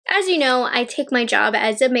As you know, I take my job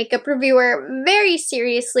as a makeup reviewer very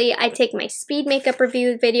seriously. I take my speed makeup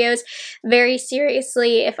review videos very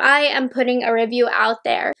seriously. If I am putting a review out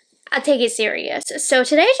there, I take it serious. So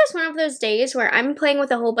today is just one of those days where I'm playing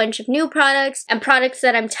with a whole bunch of new products and products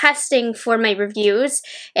that I'm testing for my reviews,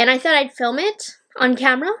 and I thought I'd film it on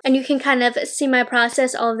camera and you can kind of see my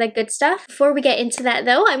process, all of that good stuff. Before we get into that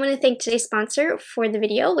though, I want to thank today's sponsor for the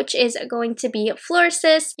video, which is going to be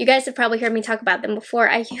Fluorescence. You guys have probably heard me talk about them before.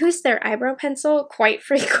 I use their eyebrow pencil quite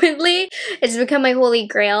frequently. It's become my holy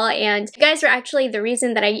grail, and you guys are actually the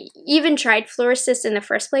reason that I even tried Fluorescence in the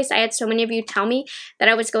first place. I had so many of you tell me that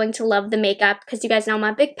I was going to love the makeup because you guys know I'm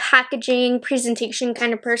a big packaging, presentation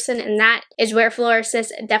kind of person, and that is where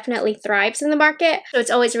Fluorescence definitely thrives in the market. So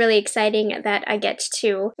it's always really exciting that I get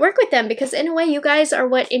to work with them because in a way you guys are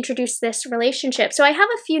what introduced this relationship. So I have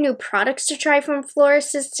a few new products to try from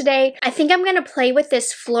Fluorescence today. I think I'm gonna play with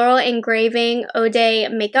this floral engraving Ode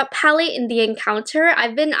makeup palette in the Encounter.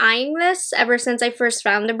 I've been eyeing this ever since I first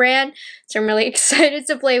found the brand, so I'm really excited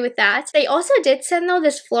to play with that. They also did send though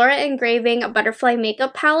this floral engraving butterfly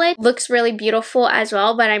makeup palette. Looks really beautiful as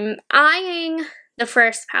well, but I'm eyeing the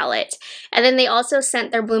first palette. And then they also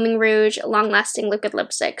sent their Blooming Rouge long-lasting liquid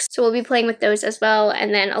lipsticks. So we'll be playing with those as well,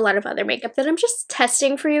 and then a lot of other makeup that I'm just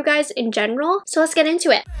testing for you guys in general. So let's get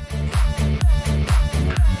into it.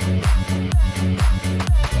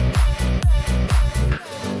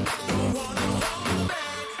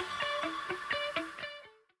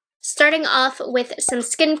 Starting off with some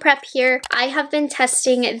skin prep here, I have been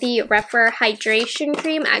testing the Rephr Hydration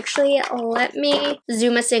Cream. Actually, let me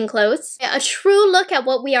zoom us in close. A true look at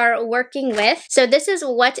what we are working with. So this is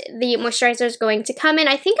what the moisturizer is going to come in.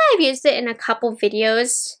 I think I've used it in a couple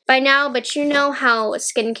videos by now, but you know how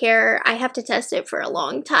skincare, I have to test it for a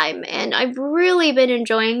long time, and I've really been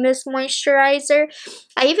enjoying this moisturizer.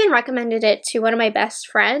 I even recommended it to one of my best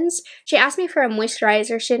friends. She asked me for a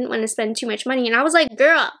moisturizer. She didn't want to spend too much money, and I was like,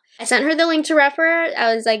 girl, I sent her the link to Rephr.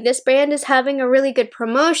 I was like, this brand is having a really good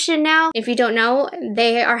promotion now. If you don't know,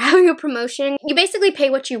 they are having a promotion. You basically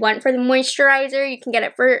pay what you want for the moisturizer. You can get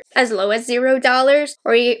it for as low as $0.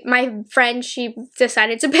 Or my friend, she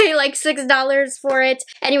decided to pay like $6 for it.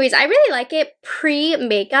 Anyways, I really like it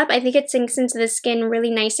pre-makeup. I think it sinks into the skin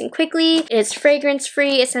really nice and quickly. It's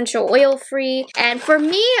fragrance-free, essential oil-free. And for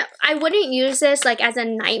me, I wouldn't use this like as a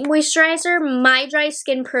night moisturizer. My dry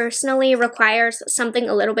skin personally requires something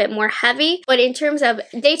a little bit more heavy, but in terms of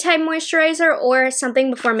daytime moisturizer or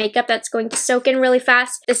something before makeup that's going to soak in really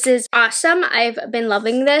fast, this is awesome. I've been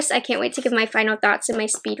loving this. I can't wait to give my final thoughts in my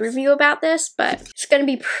speed review about this, but it's gonna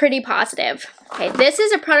be pretty positive. Okay, this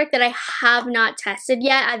is a product that I have not tested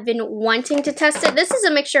yet. I've been wanting to test it. This is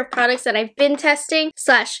a mixture of products that I've been testing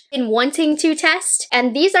 / been wanting to test,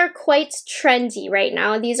 and these are quite trendy right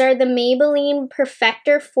now. These are the Maybelline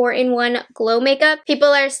Perfector 4-in-1 Glow Makeup. People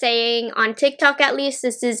are saying, on TikTok at least,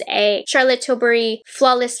 this is a Charlotte Tilbury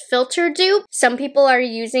Flawless Filter dupe. Some people are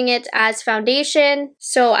using it as foundation.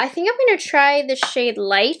 So I think I'm going to try the shade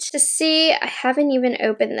Light to see. I haven't even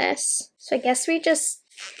opened this. So I guess we just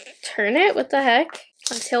turn it, what the heck,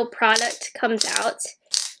 until product comes out.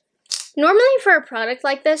 Normally for a product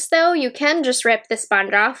like this though, you can just rip the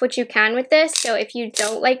sponge off, which you can with this. So if you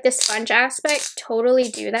don't like the sponge aspect, totally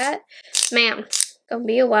do that. Man, it's gonna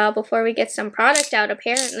be a while before we get some product out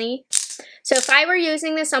apparently. So if I were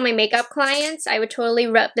using this on my makeup clients, I would totally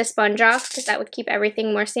rip the sponge off because that would keep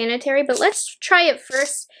everything more sanitary. But let's try it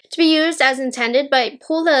first to be used as intended, but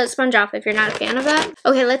pull the sponge off if you're not a fan of that.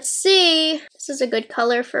 Okay, let's see. This is a good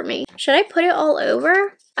color for me. Should I put it all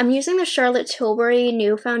over? I'm using the Charlotte Tilbury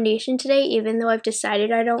new foundation today, even though I've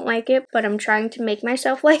decided I don't like it, but I'm trying to make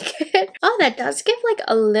myself like it. Oh, that does give like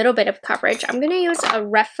a little bit of coverage. I'm gonna use a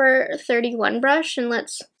Rephr 31 brush and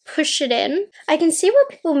let's push it in. I can see what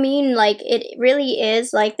people mean, like it really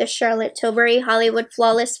is like the Charlotte Tilbury Hollywood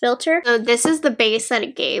Flawless Filter. So this is the base that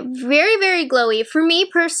it gave. Very, very glowy. For me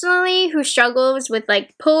personally, who struggles with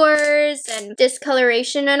like pores and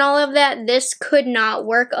discoloration and all of that, this could not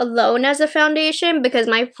work alone as a foundation because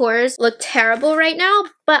my pores look terrible right now.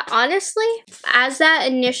 But honestly, as that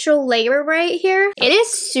initial layer right here, it is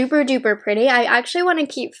super duper pretty. I actually want to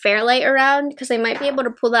keep Fairlight around because I might be able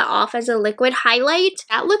to pull that off as a liquid highlight.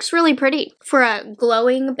 That looks really pretty for a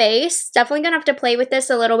glowing base. Definitely gonna have to play with this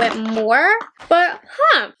a little bit more. But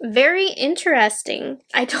very interesting.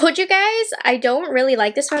 I told you guys I don't really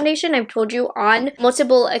like this foundation. I've told you on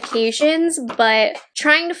multiple occasions, but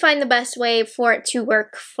trying to find the best way for it to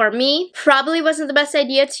work for me. Probably wasn't the best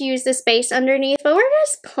idea to use this base underneath, but we're gonna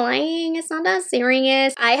just playing. It's not that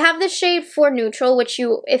serious. I have the shade 4 Neutral, which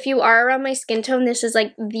if you are around my skin tone, this is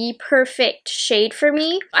like the perfect shade for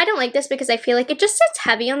me. I don't like this because I feel like it just sits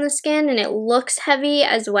heavy on the skin and it looks heavy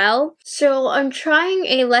as well. So I'm trying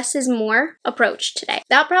a less is more approach today.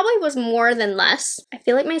 That probably was more than less. I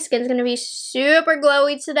feel like my skin's gonna be super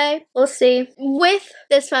glowy today. We'll see. With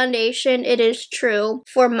this foundation, it is true,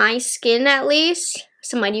 for my skin at least,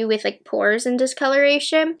 somebody with like pores and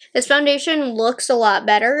discoloration, this foundation looks a lot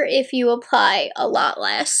better if you apply a lot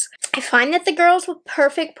less. I find that the girls with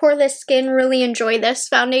perfect poreless skin really enjoy this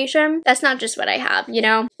foundation. That's not just what I have, you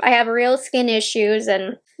know? I have real skin issues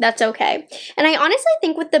and that's okay. And I honestly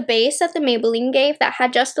think with the base that the Maybelline gave that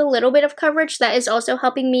had just a little bit of coverage, that is also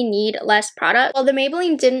helping me need less product. While the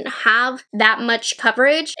Maybelline didn't have that much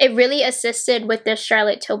coverage, it really assisted with this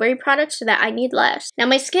Charlotte Tilbury product so that I need less. Now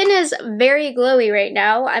my skin is very glowy right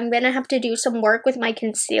now. I'm gonna have to do some work with my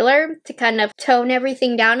concealer to kind of tone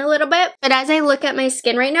everything down a little bit. But as I look at my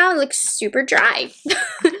skin right now, it looks super dry.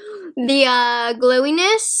 The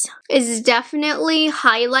glowiness is definitely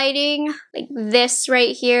highlighting like this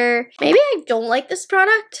right here. Maybe I don't like this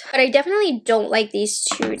product, but I definitely don't like these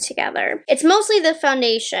two together. It's mostly the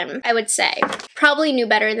foundation, I would say. Probably knew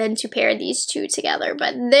better than to pair these two together,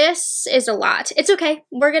 but this is a lot. It's okay.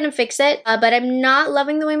 We're gonna fix it, but I'm not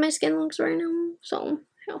loving the way my skin looks right now, so...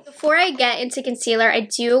 Before I get into concealer, I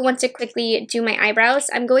do want to quickly do my eyebrows.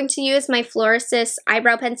 I'm going to use my Florisys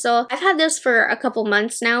eyebrow pencil. I've had this for a couple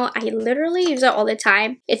months now. I literally use it all the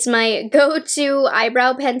time. It's my go-to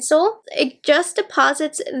eyebrow pencil. It just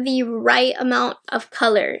deposits the right amount of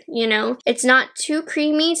color, you know? It's not too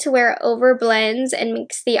creamy to where it overblends and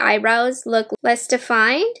makes the eyebrows look less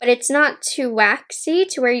defined, but it's not too waxy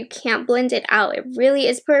to where you can't blend it out. It really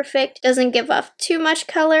is perfect. Doesn't give off too much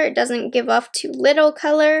color. It doesn't give off too little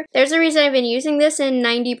color. There's a reason I've been using this in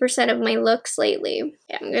 90% of my looks lately.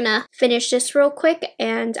 Yeah, I'm gonna finish this real quick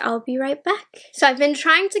and I'll be right back. So I've been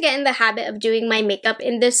trying to get in the habit of doing my makeup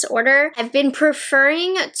in this order. I've been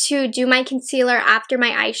preferring to do my concealer after my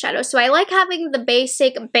eyeshadow. So I like having the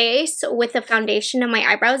basic base with the foundation and my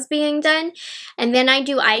eyebrows being done. And then I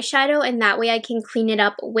do eyeshadow and that way I can clean it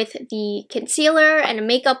up with the concealer and a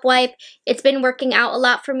makeup wipe. It's been working out a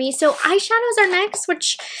lot for me. So eyeshadows are next,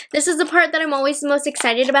 which this is the part that I'm always the most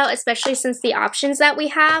excited about, especially since the options that we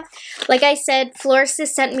have. Like I said, Florisys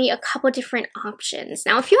sent me a couple different options.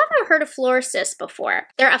 Now, if you haven't heard of Florisys before,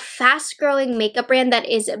 they're a fast-growing makeup brand that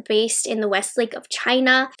is based in the Westlake of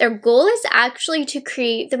China. Their goal is actually to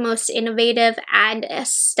create the most innovative and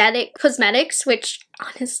aesthetic cosmetics, which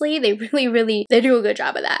honestly, they do a good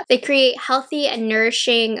job of that. They create healthy and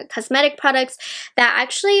nourishing cosmetic products that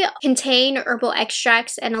actually contain herbal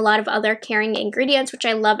extracts and a lot of other caring ingredients, which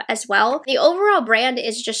I love as well. The overall brand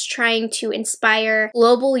is just trying to inspire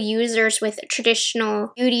global users with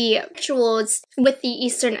traditional beauty rituals with the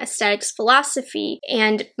Eastern aesthetics philosophy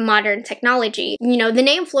and modern technology. You know, the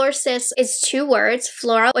name Florisys is 2 words,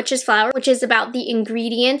 flora, which is flower, which is about the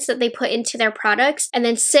ingredients that they put into their products, and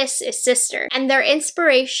then sis is sister. And their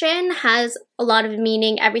inspiration has a lot of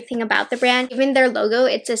meaning, everything about the brand. Even their logo,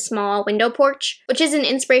 it's a small window porch, which is an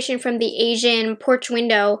inspiration from the Asian porch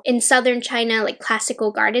window in southern China, like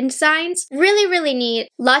classical garden designs. Really neat.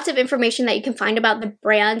 Lots of information that you can find about the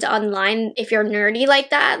brand online if you're nerdy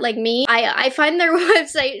like that, like me. I find their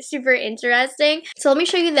website super interesting. So let me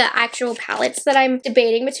show you the actual palettes that I'm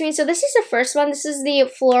debating between. So this is the first one. This is the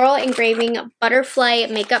Floral Engraving Butterfly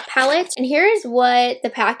Makeup Palette. And here is what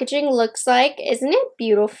the packaging looks like. Isn't it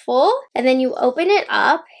beautiful? And then you open it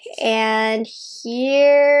up and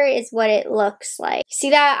here is what it looks like. See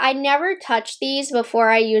that? I never touch these before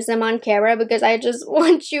I use them on camera because I just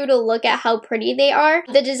want you to look at how pretty they are.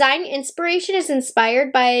 The design inspiration is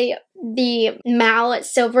inspired by the Mao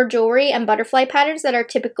silver jewelry and butterfly patterns that are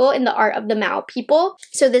typical in the art of the Mao people.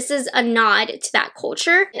 So this is a nod to that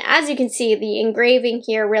culture. And as you can see, the engraving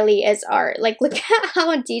here really is art. Like, look at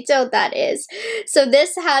how detailed that is. So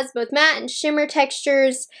this has both matte and shimmer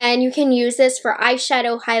textures, and you can use this for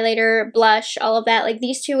eyeshadow, highlighter, blush, all of that. Like,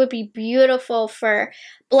 these two would be beautiful for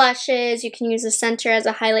blushes. You can use the center as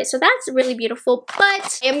a highlight, so that's really beautiful.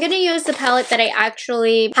 But I'm gonna use the palette that I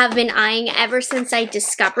actually have been eyeing ever since I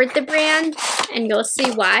discovered the brand, and you'll see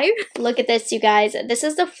why. Look at this, you guys. This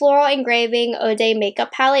is the Floral Engraving Ode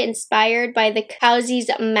Makeup Palette inspired by the Kaozi's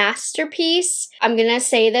masterpiece. I'm gonna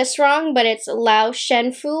say this wrong, but it's Lao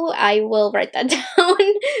Shenfu. I will write that down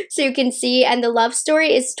so you can see. And the love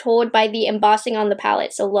story is told by the embossing on the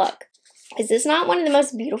palette, so look. Is this not one of the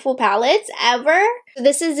most beautiful palettes ever?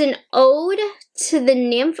 This is an ode to the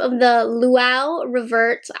nymph of the Luau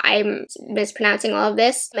River. I'm mispronouncing all of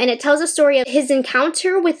this. And it tells a story of his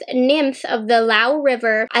encounter with nymph of the Luau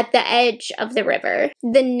River at the edge of the river.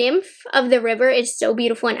 The nymph of the river is so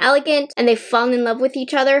beautiful and elegant, and they fall in love with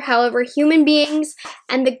each other. However, human beings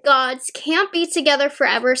and the gods can't be together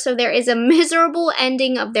forever, so there is a miserable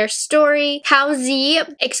ending of their story. How Z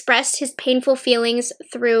expressed his painful feelings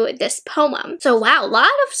through this poem. So wow, a lot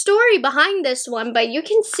of story behind this one, but you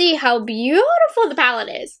can see how beautiful the palette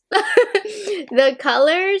is. The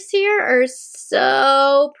colors here are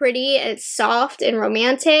so pretty. It's soft and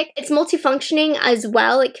romantic. It's multifunctioning as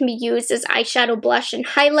well. It can be used as eyeshadow, blush, and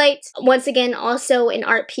highlight. Once again, also an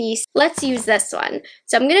art piece. Let's use this one.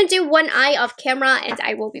 So I'm gonna do one eye off camera and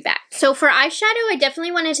I will be back. So for eyeshadow, I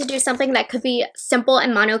definitely wanted to do something that could be simple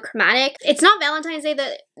and monochromatic. It's not Valentine's Day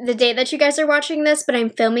the day that you guys are watching this, but I'm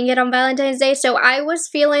filming it on Valentine's Day, so I was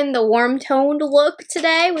feeling the warm toned look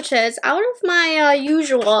today, which is out of my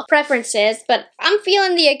usual preferences, but I'm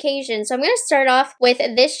feeling the occasion. So I'm going to start off with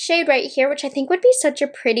this shade right here, which I think would be such a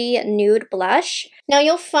pretty nude blush. Now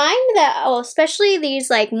you'll find that, especially these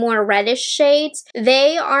like more reddish shades,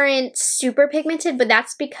 they aren't super pigmented, but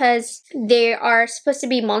that's because they are supposed to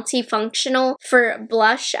be multifunctional for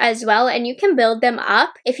blush as well, and you can build them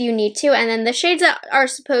up if you need to. And then the shades that are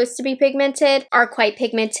supposed to be pigmented are quite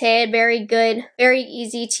pigmented, very good, very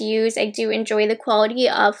easy to use. I do enjoy the quality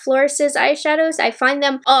of Floris's eyeshadows. I find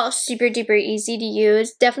them all super duper easy to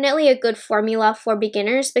use. Definitely a good formula for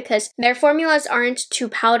beginners because their formulas aren't too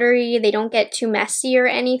powdery, they don't get too messy or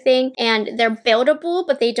anything, and they're buildable,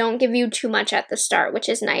 but they don't give you too much at the start, which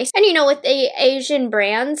is nice. And you know, with the Asian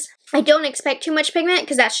brands, I don't expect too much pigment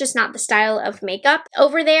because that's just not the style of makeup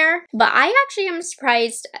over there. But I actually am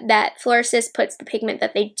surprised that Floris puts the pigment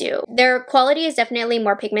that they do. Their quality is definitely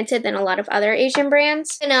more pigmented than a lot of other Asian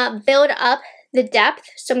brands. I'm gonna build up the depth.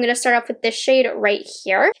 So I'm gonna start off with this shade right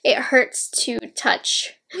here. It hurts to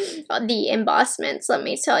touch the embossments, let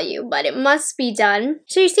me tell you, but it must be done.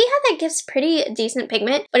 So you see how that gives pretty decent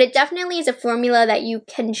pigment, but it definitely is a formula that you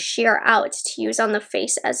can sheer out to use on the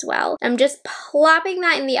face as well. I'm just plopping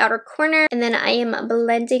that in the outer corner, and then I am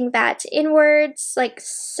blending that inwards like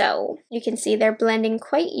so. You can see they're blending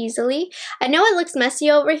quite easily. I know it looks messy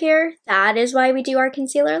over here. That is why we do our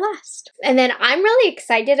concealer last. And then I'm really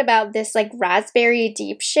excited about this like raspberry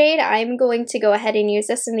deep shade. I'm going to go ahead and use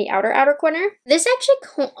this in the outer corner. This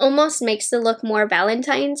actually almost makes the look more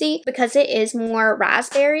Valentine's-y because it is more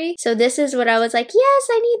raspberry. So this is what I was like, yes,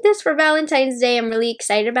 I need this for Valentine's Day. I'm really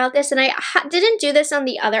excited about this. And I didn't do this on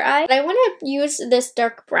the other eye, but I want to use this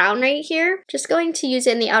dark brown right here. Just going to use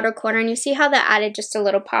it in the outer corner, and you see how that added just a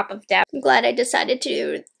little pop of depth. I'm glad I decided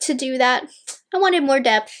to do that. I wanted more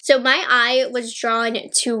depth. So my eye was drawn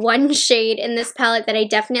to one shade in this palette that I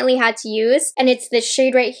definitely had to use, and it's this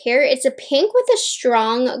shade right here. It's a pink with a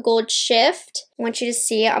strong gold shift. I want you to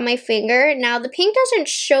see it on my finger. Now the pink doesn't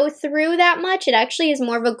show through that much. It actually is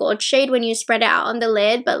more of a gold shade when you spread it out on the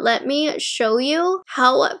lid, but let me show you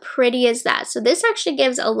how pretty is that. So this actually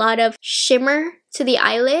gives a lot of shimmer to the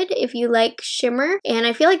eyelid if you like shimmer, and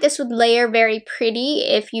I feel like this would layer very pretty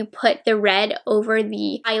if you put the red over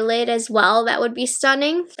the eyelid as well. That would be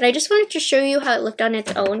stunning, but I just wanted to show you how it looked on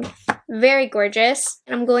its own. Very gorgeous.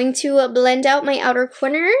 And I'm going to blend out my outer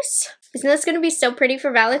corners. Isn't this going to be so pretty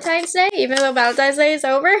for Valentine's Day, even though Valentine's Day is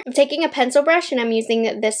over? I'm taking a pencil brush and I'm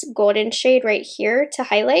using this golden shade right here to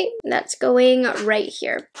highlight. That's going right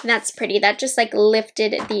here. And that's pretty. That just like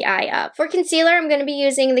lifted the eye up. For concealer, I'm going to be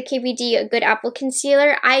using the KVD Good Apple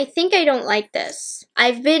Concealer. I think I don't like this.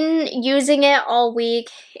 I've been using it all week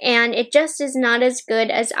and it just is not as good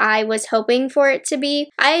as I was hoping for it to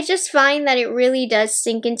be. I just find that it really does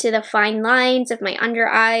sink into the fine lines of my under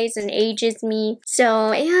eyes and ages me.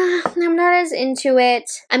 So yeah, I'm not as into it.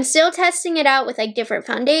 I'm still testing it out with like different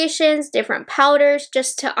foundations, different powders,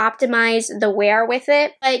 just to optimize the wear with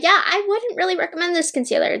it. But yeah, I wouldn't really recommend this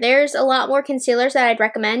concealer. There's a lot more concealers that I'd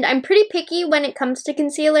recommend. I'm pretty picky when it comes to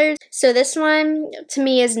concealers, so this one to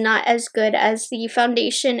me is not as good as the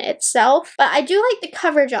foundation itself, but I do like the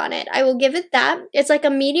coverage on it. I will give it that. It's like a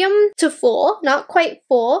medium to full, not quite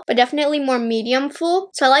full, but definitely more medium full.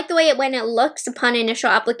 So I like the way when it looks upon initial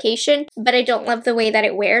application, but I don't love the way that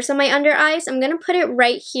it wears on my my under eyes. I'm going to put it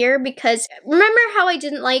right here because remember how I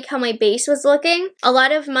didn't like how my base was looking? A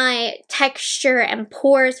lot of my texture and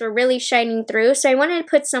pores were really shining through, so I wanted to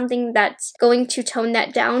put something that's going to tone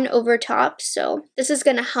that down over top, so this is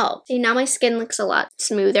going to help. See, now my skin looks a lot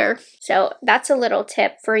smoother. So that's a little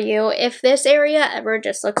tip for you. If this area ever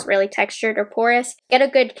just looks really textured or porous, get a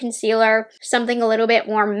good concealer, something a little bit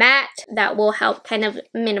more matte that will help kind of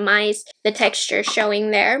minimize the texture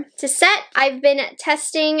showing there. To set, I've been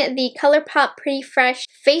testing the ColourPop Pretty Fresh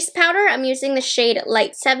face powder. I'm using the shade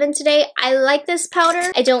Light 7 today. I like this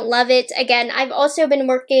powder. I don't love it. Again, I've also been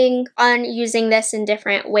working on using this in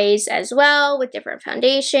different ways as well, with different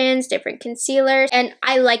foundations, different concealers, and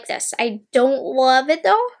I like this. I don't love it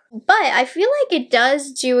though, but I feel like it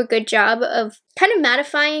does do a good job of kind of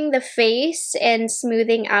mattifying the face and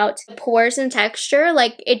smoothing out the pores and texture.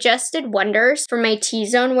 Like, it just did wonders for my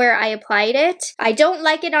T-zone where I applied it. I don't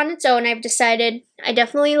like it on its own, I've decided. I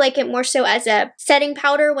definitely like it more so as a setting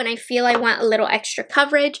powder when I feel I want a little extra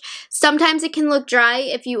coverage. Sometimes it can look dry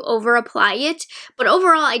if you over apply it, but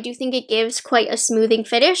overall I do think it gives quite a smoothing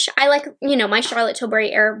finish. I like, you know, my Charlotte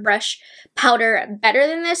Tilbury Airbrush powder better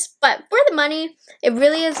than this, but for the money, it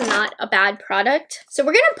really is not a bad product. So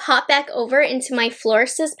we're gonna pop back over into my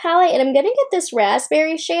Florist palette, and I'm gonna get this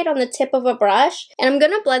raspberry shade on the tip of a brush, and I'm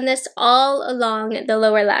gonna blend this all along the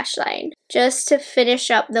lower lash line just to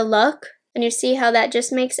finish up the look. And you see how that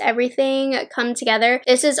just makes everything come together.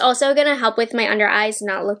 This is also going to help with my under eyes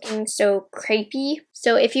not looking so crepey.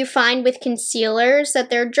 So if you find with concealers that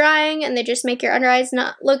they're drying and they just make your under eyes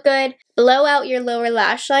not look good, blow out your lower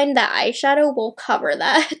lash line. That eyeshadow will cover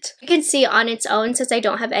that. You can see on its own, since I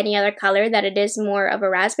don't have any other color, that it is more of a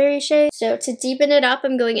raspberry shade. So to deepen it up,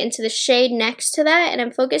 I'm going into the shade next to that, and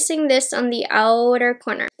I'm focusing this on the outer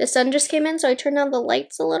corner. The sun just came in, so I turned down the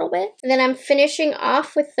lights a little bit. And then I'm finishing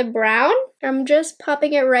off with the brown. I'm just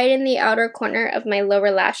popping it right in the outer corner of my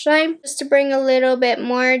lower lash line, just to bring a little bit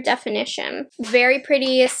more definition. Very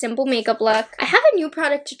pretty, simple makeup look. I have a new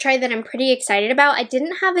product to try that I'm pretty excited about. I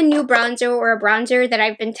didn't have a new bronzer or a bronzer that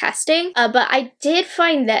I've been testing, but I did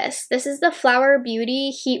find this. This is the Flower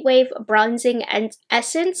Beauty Heatwave Bronzing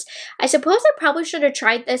Essence. I suppose I probably should have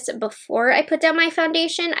tried this before I put down my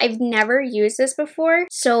foundation. I've never used this before,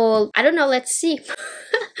 so I don't know, let's see.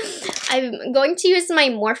 I'm going to use my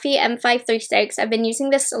Morphe M536. I've been using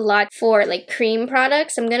this a lot for like cream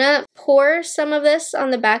products. I'm gonna pour some of this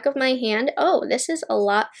on the back of my hand. Oh, this is a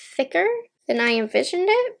lot thicker than I envisioned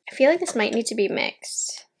it. I feel like this might need to be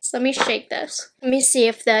mixed. So let me shake this. Let me see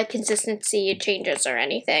if the consistency changes or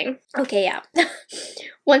anything. Okay, yeah.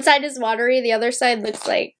 One side is watery, the other side looks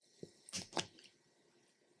like,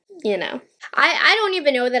 you know. I don't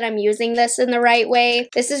even know that I'm using this in the right way.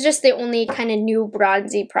 This is just the only kind of new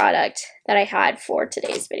bronzy product that I had for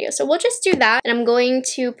today's video. So we'll just do that. And I'm going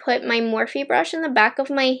to put my Morphe brush in the back of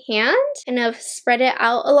my hand and I've spread it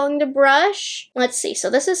out along the brush. Let's see. So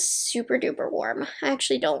this is super duper warm. I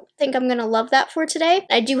actually don't think I'm going to love that for today.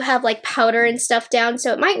 I do have like powder and stuff down,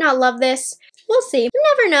 so it might not love this. We'll see. You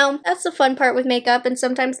never know. That's the fun part with makeup and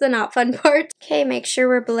sometimes the not fun part. Okay, make sure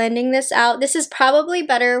we're blending this out. This is probably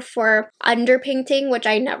better for underpainting, which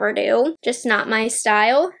I never do. Just not my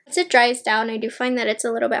style. Once it dries down, I do find that it's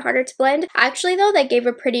a little bit harder to blend. Actually though, that gave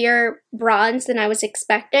a prettier bronze than I was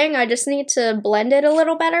expecting. I just need to blend it a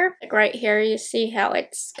little better. Like right here, you see how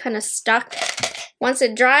it's kind of stuck. Once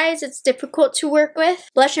it dries, it's difficult to work with.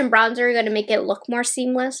 Blush and bronzer are going to make it look more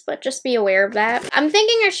seamless, but just be aware of that. I'm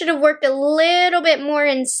thinking I should have worked a little bit more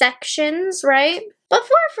in sections, right? But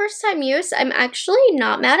for a first time use, I'm actually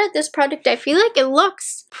not mad at this product. I feel like it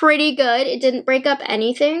looks pretty good. It didn't break up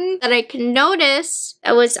anything that I can notice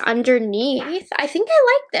that was underneath. I think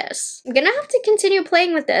I like this. I'm gonna have to continue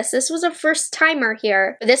playing with this. This was a first timer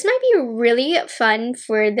here. But this might be really fun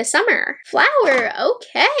for the summer. Flower,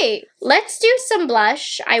 okay. Let's do some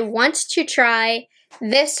blush. I want to try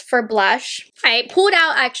this for blush. I pulled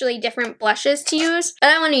out actually different blushes to use, but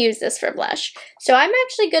I want to use this for blush. So I'm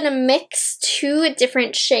actually going to mix two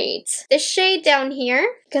different shades. This shade down here,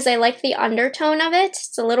 because I like the undertone of it.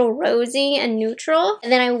 It's a little rosy and neutral.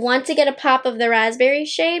 And then I want to get a pop of the raspberry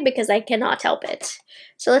shade because I cannot help it.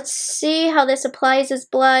 So let's see how this applies as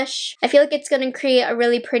blush. I feel like it's going to create a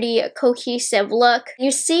really pretty cohesive look.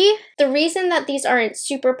 You see, the reason that these aren't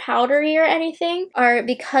super powdery or anything are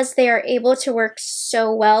because they are able to work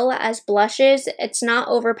so well as blushes. It's not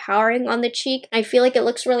overpowering on the cheek. I feel like it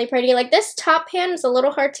looks really pretty. Like this top pan is a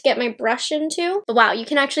little hard to get my brush into. But wow, you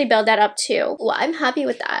can actually build that up too. Well, I'm happy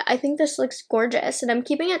with that. I think this looks gorgeous. And I'm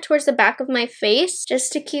keeping it towards the back of my face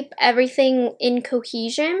just to keep everything in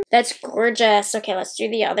cohesion. That's gorgeous. Okay, let's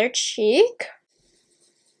do the other cheek.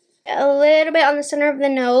 a little bit on the center of the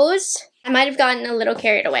nose. I might have gotten a little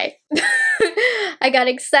carried away. I got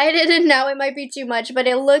excited and now it might be too much, but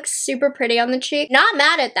it looks super pretty on the cheek. Not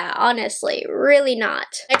mad at that, honestly. Really not.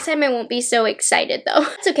 Next time I won't be so excited though.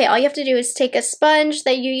 It's okay. All you have to do is take a sponge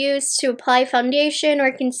that you use to apply foundation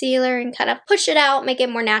or concealer and kind of push it out, make it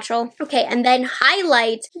more natural. Okay, and then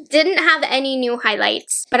highlight. Didn't have any new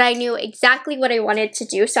highlights, but I knew exactly what I wanted to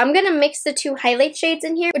do. So I'm going to mix the two highlight shades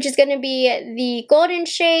in here, which is going to be the golden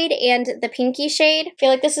shade and the pinky shade. I feel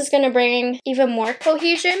like this is going to bring even more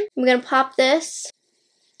cohesion. I'm going to pop this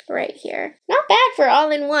right here. Not bad for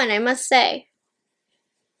all-in-one, I must say.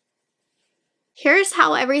 Here's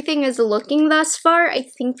how everything is looking thus far. I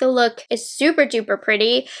think the look is super duper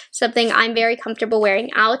pretty, something I'm very comfortable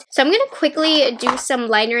wearing out. So I'm going to quickly do some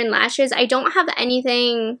liner and lashes. I don't have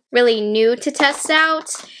anything really new to test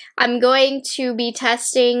out. I'm going to be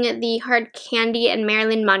testing the Hard Candy and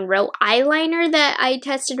Marilyn Monroe eyeliner that I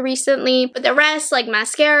tested recently. But the rest, like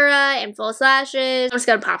mascara and false lashes, I'm just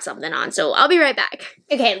going to pop something on. So I'll be right back.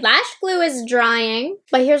 Okay, lash glue is drying.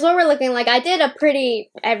 But here's what we're looking like. I did a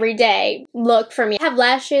pretty everyday look for me. I have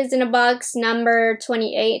lashes in a box number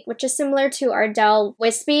 28, which is similar to Ardell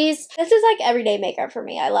Wispies. This is like everyday makeup for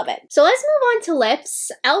me. I love it. So let's move on to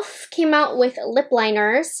lips. e.l.f. came out with lip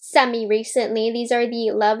liners semi-recently. These are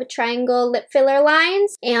the Love Triangle lip filler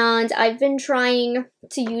lines, and I've been trying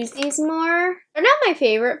to use these more. They're not my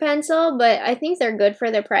favorite pencil, but I think they're good for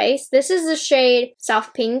the price. This is the shade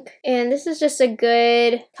Soft Pink, and this is just a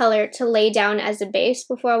good color to lay down as a base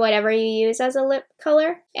before whatever you use as a lip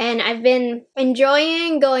color. And I've been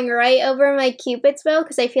enjoying going right over my Cupid's bow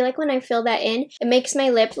because I feel like when I fill that in, it makes my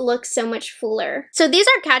lip look so much fuller. So these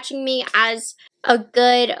are catching me as a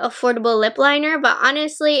good affordable lip liner, but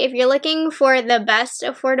honestly, if you're looking for the best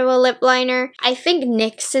affordable lip liner, I think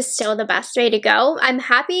NYX is still the best way to go. I'm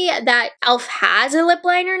happy that e.l.f. has a lip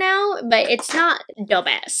liner now, but it's not the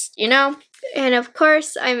best, you know? And of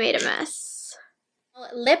course, I made a mess.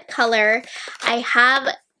 Lip color, I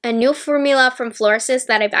have a new formula from Florist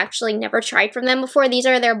that I've actually never tried from them before. These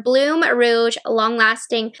are their Bloom Rouge Long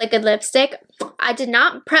Lasting Liquid Lipstick. I did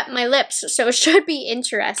not prep my lips, so it should be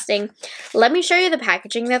interesting. Let me show you the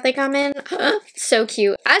packaging that they come in. So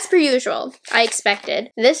cute. As per usual, I expected.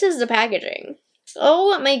 This is the packaging.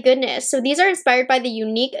 Oh my goodness. So these are inspired by the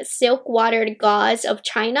unique silk watered gauze of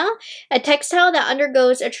China, a textile that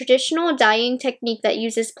undergoes a traditional dyeing technique that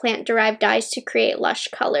uses plant-derived dyes to create lush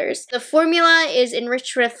colors. The formula is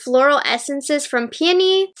enriched with floral essences from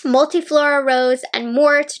peony, multiflora rose, and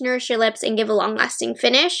more to nourish your lips and give a long-lasting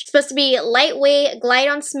finish. It's supposed to be lightweight, glide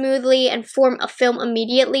on smoothly, and form a film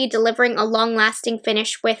immediately, delivering a long-lasting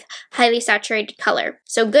finish with highly saturated color.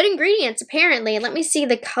 So good ingredients apparently. Let me see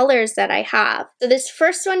the colors that I have. So this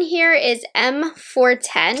first one here is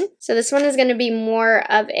M410. So this one is going to be more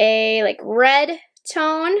of a like red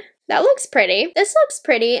tone. That looks pretty. This looks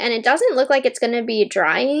pretty, and it doesn't look like it's going to be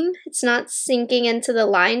drying. It's not sinking into the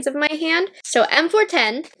lines of my hand. So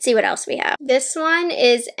M410. Let's see what else we have. This one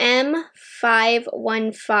is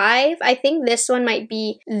M515. I think this one might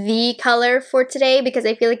be the color for today because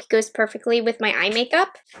I feel like it goes perfectly with my eye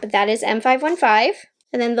makeup. But that is M515.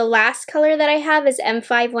 And then the last color that I have is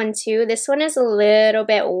M512. This one is a little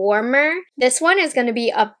bit warmer. This one is going to be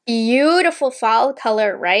a beautiful fall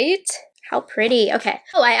color, right? How pretty. Okay.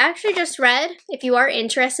 Oh, I actually just read, if you are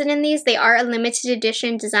interested in these, they are a limited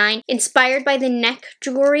edition design inspired by the neck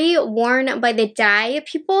jewelry worn by the dye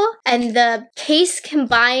people. And the case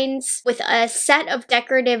combines with a set of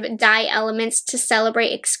decorative dye elements to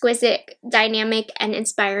celebrate exquisite, dynamic, and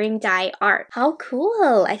inspiring dye art. How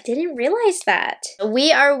cool. I didn't realize that.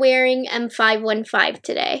 We are wearing M515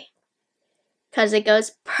 today because it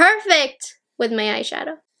goes perfect with my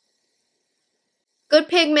eyeshadow. Good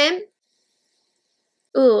pigment.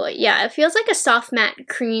 Ooh, yeah, it feels like a soft matte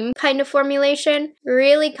cream kind of formulation.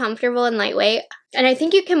 Really comfortable and lightweight. And I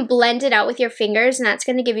think you can blend it out with your fingers, and that's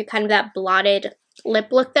going to give you kind of that blotted lip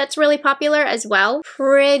look that's really popular as well.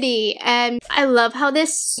 Pretty. And I love how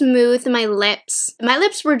this smoothed my lips. My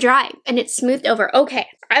lips were dry, and it smoothed over. Okay,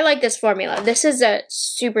 I like this formula. This is a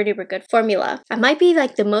super duper good formula. I might be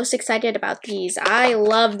like the most excited about these. I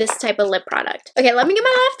love this type of lip product. Okay, let me get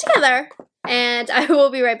my life together, and I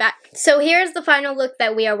will be right back. So here's the final look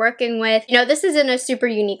that we are working with. You know, this isn't a super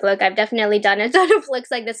unique look. I've definitely done a ton of looks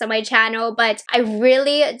like this on my channel, but I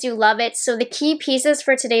really do love it. So the key pieces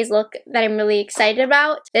for today's look that I'm really excited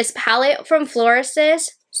about, this palette from Florist,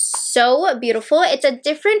 so beautiful. It's a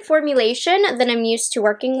different formulation than I'm used to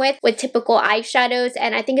working with typical eyeshadows,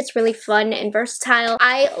 and I think it's really fun and versatile.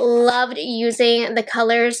 I loved using the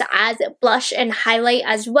colors as blush and highlight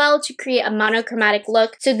as well to create a monochromatic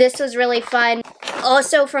look. So this was really fun.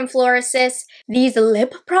 Also from Florasis, these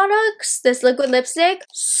lip products, this liquid lipstick,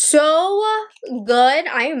 so good.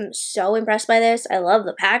 I am so impressed by this. I love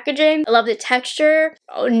the packaging. I love the texture.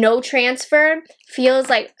 Oh, no transfer. Feels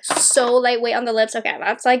like so lightweight on the lips. Okay,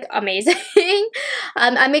 that's like amazing.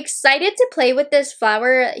 I'm excited to play with this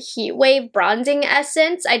Flower Heat Wave bronzing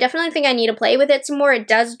essence. I definitely think I need to play with it some more. It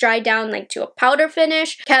does dry down like to a powder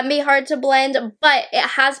finish. Can be hard to blend, but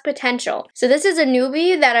it has potential. So this is a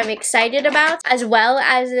newbie that I'm excited about, as well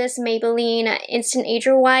as this Maybelline Instant Age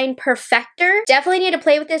Rewind Perfector. Definitely need to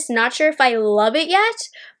play with this. Not sure if I love it yet,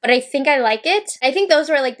 but I think I like it. I think those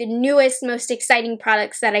were like the newest, most exciting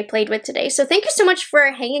products that I played with today. So thank you so much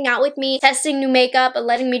for hanging out with me, testing new makeup,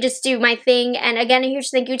 letting me just do my thing. And again, a huge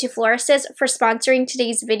thank you to Florasis for sponsoring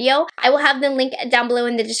today's video. I will have the link down below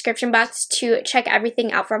in the description box to check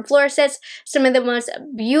everything out from Florasis. Some of the most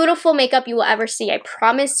beautiful makeup you will ever see, I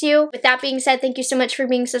promise you. With that being said, thank you so much for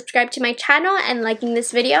being subscribed to my channel and liking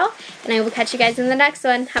this video. And I will catch you guys in the next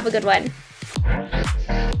one. Have a good one.